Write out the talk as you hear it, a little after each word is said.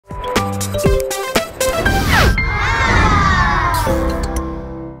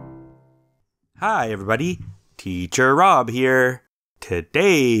Hi everybody, Teacher Rob here.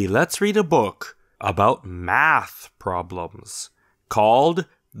 Today, let's read a book about math problems called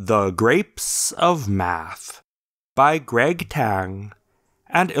The Grapes of Math by Greg Tang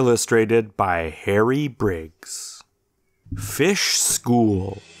and illustrated by Harry Briggs. Fish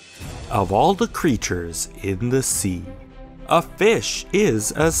School. Of all the creatures in the sea, a fish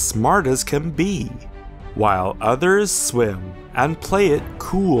is as smart as can be. While others swim and play it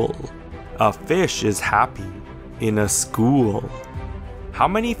cool, a fish is happy in a school. How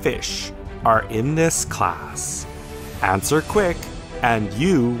many fish are in this class? Answer quick and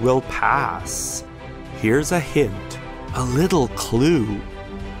you will pass. Here's a hint, a little clue.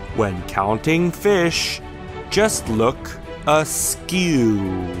 When counting fish, just look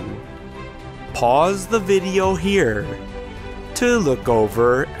askew. Pause the video here to look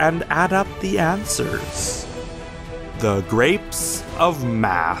over and add up the answers. The Grapes of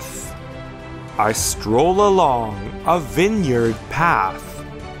Math. I stroll along a vineyard path,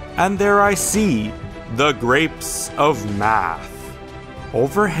 and there I see the grapes of math.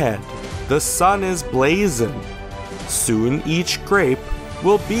 Overhead, the sun is blazing. Soon each grape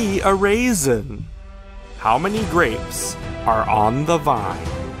will be a raisin. How many grapes are on the vine?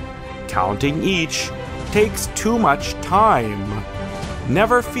 Counting each takes too much time.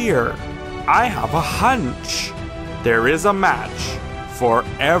 Never fear, I have a hunch. There is a match for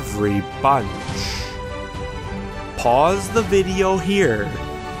every bunch. Pause the video here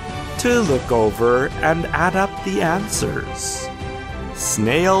to look over and add up the answers.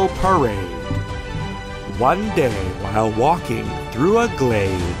 Snail Parade. One day while walking through a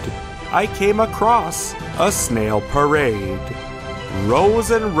glade, I came across a snail parade.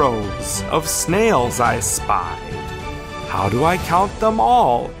 Rows and rows of snails I spied. How do I count them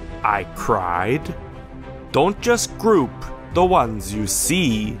all? I cried. Don't just group the ones you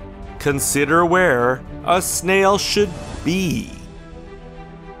see. Consider where a snail should be.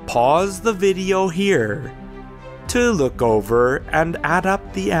 Pause the video here to look over and add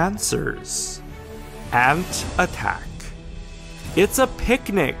up the answers. Ant attack. It's a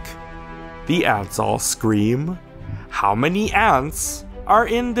picnic. The ants all scream. How many ants are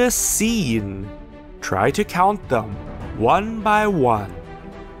in this scene? Try to count them one by one.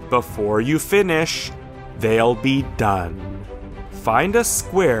 Before you finish, they'll be done. Find a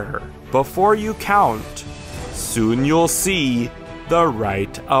square before you count. Soon you'll see the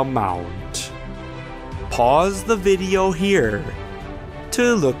right amount. Pause the video here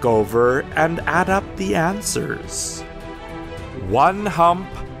to look over and add up the answers. One hump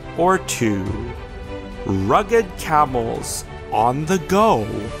or two. Rugged camels on the go.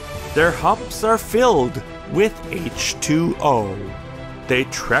 Their humps are filled with H2O. They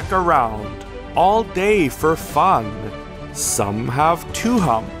trek around all day for fun. Some have 2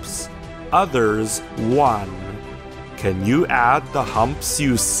 humps, others 1. Can you add the humps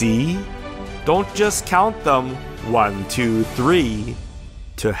you see? Don't just count them 1, 2, 3.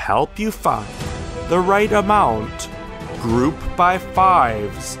 To help you find the right amount, group by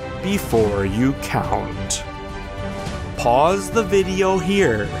 5s before you count. Pause the video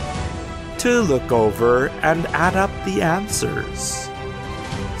here to look over and add up the answers.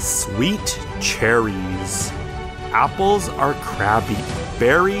 Sweet cherries. Apples are crabby,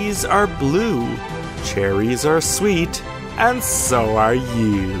 berries are blue, cherries are sweet, and so are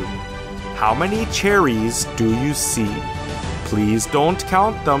you. How many cherries do you see? Please don't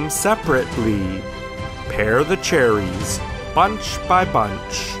count them separately. Pair the cherries, bunch by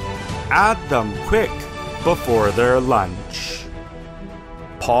bunch. Add them quick before their lunch.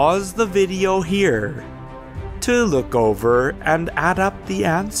 Pause the video here to look over and add up the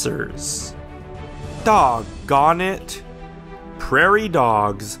answers. Doggone it! Prairie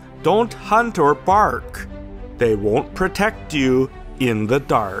dogs don't hunt or bark. They won't protect you in the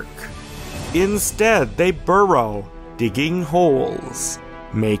dark. Instead, they burrow, digging holes,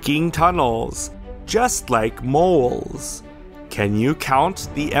 making tunnels, just like moles. Can you count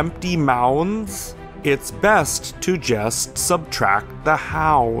the empty mounds? It's best to just subtract the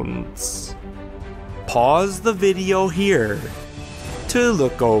hounds. Pause the video here to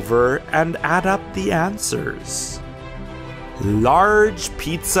look over and add up the answers. Large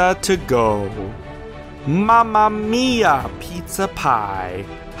pizza to go. Mamma mia, pizza pie.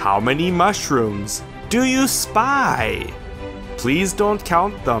 How many mushrooms do you spy? Please don't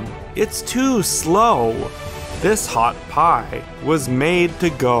count them, it's too slow. This hot pie was made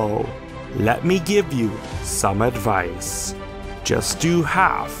to go. Let me give you some advice. Just do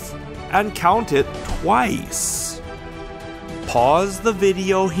half and count it twice. Pause the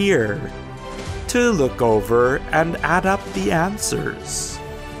video here to look over and add up the answers.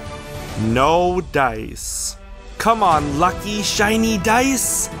 No dice. Come on, lucky shiny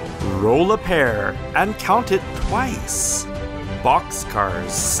dice! Roll a pair and count it twice. Boxcars,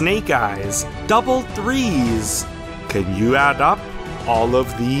 snake eyes, double threes. Can you add up all of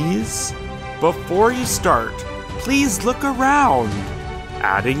these? Before you start, please look around.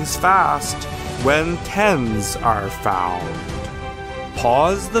 Adding's fast when tens are found.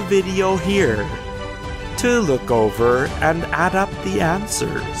 Pause the video here to look over and add up the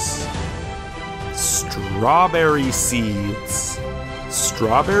answers. Strawberry seeds.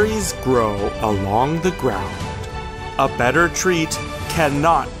 Strawberries grow along the ground. A better treat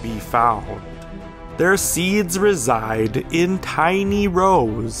cannot be found. Their seeds reside in tiny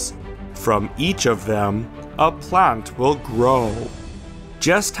rows. From each of them, a plant will grow.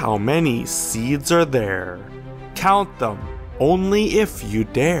 Just how many seeds are there? Count them only if you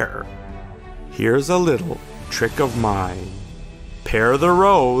dare. Here's a little trick of mine. Pair the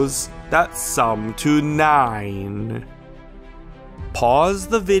rows that sum to 9. Pause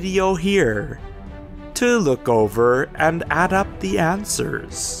the video here to look over and add up the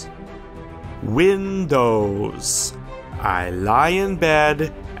answers. Windows. I lie in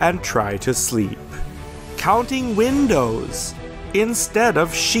bed and try to sleep, counting windows instead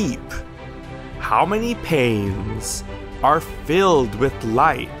of sheep. How many panes are filled with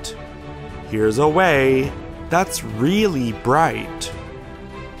light? Here's a way that's really bright.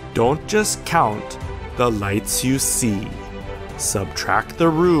 Don't just count the lights you see. Subtract the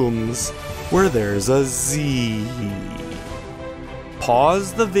rooms where there's a Z.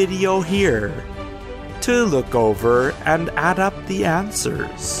 Pause the video here to look over and add up the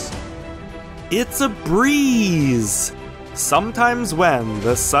answers. It's a breeze. Sometimes when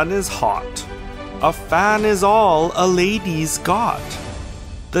the sun is hot, a fan is all a lady's got.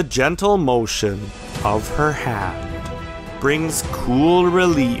 The gentle motion of her hand brings cool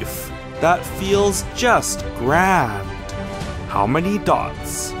relief that feels just grand. How many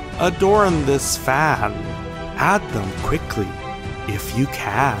dots adorn this fan? Add them quickly if you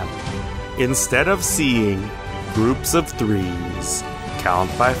can. Instead of seeing groups of threes, count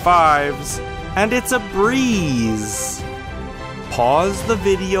by fives and it's a breeze. Pause the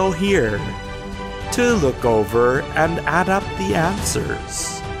video here to look over and add up the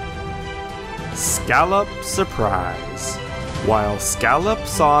answers. Scallop surprise. While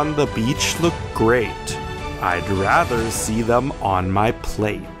scallops on the beach look great, I'd rather see them on my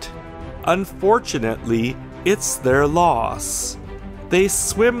plate. Unfortunately, it's their loss. They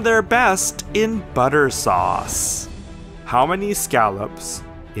swim their best in butter sauce. How many scallops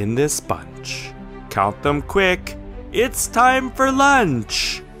in this bunch? Count them quick, it's time for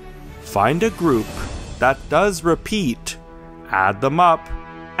lunch. Find a group that does repeat, add them up,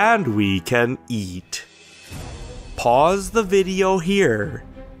 and we can eat. Pause the video here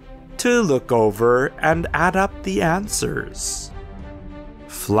to look over and add up the answers.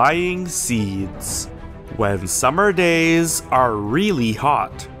 Flying seeds. When summer days are really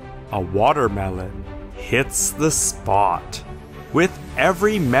hot, a watermelon hits the spot. With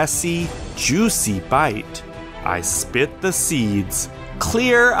every messy, juicy bite, I spit the seeds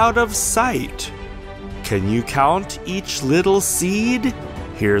clear out of sight. Can you count each little seed?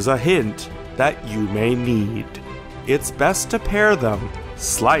 Here's a hint that you may need. It's best to pair them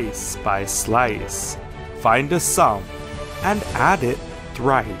slice by slice. Find a sum and add it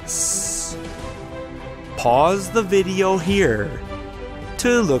thrice. Pause the video here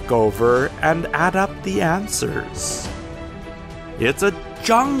to look over and add up the answers. It's a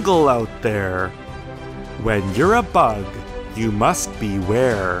jungle out there. When you're a bug, you must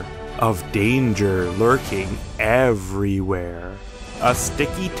beware of danger lurking everywhere. A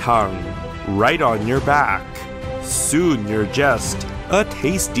sticky tongue right on your back. Soon you're just a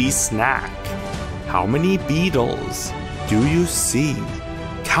tasty snack. How many beetles do you see?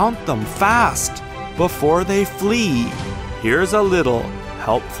 Count them fast before they flee. Here's a little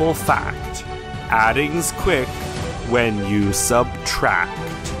helpful fact. Adding's quick when you subtract.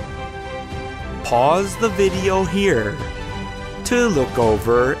 Pause the video here to look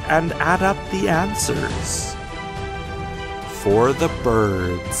over and add up the answers. For the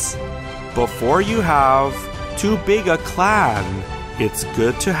birds. Before you have too big a clan, it's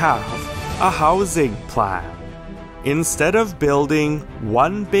good to have a housing plan. Instead of building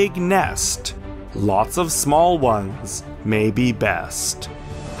one big nest, lots of small ones may be best.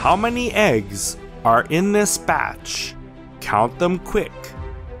 How many eggs are in this batch? Count them quick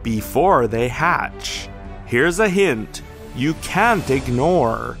before they hatch. Here's a hint you can't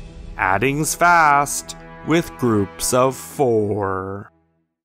ignore. Adding's fast with groups of 4.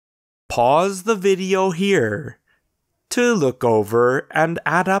 Pause the video here to look over and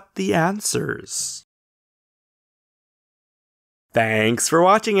add up the answers. Thanks for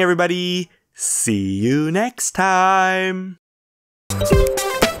watching, everybody. See you next time.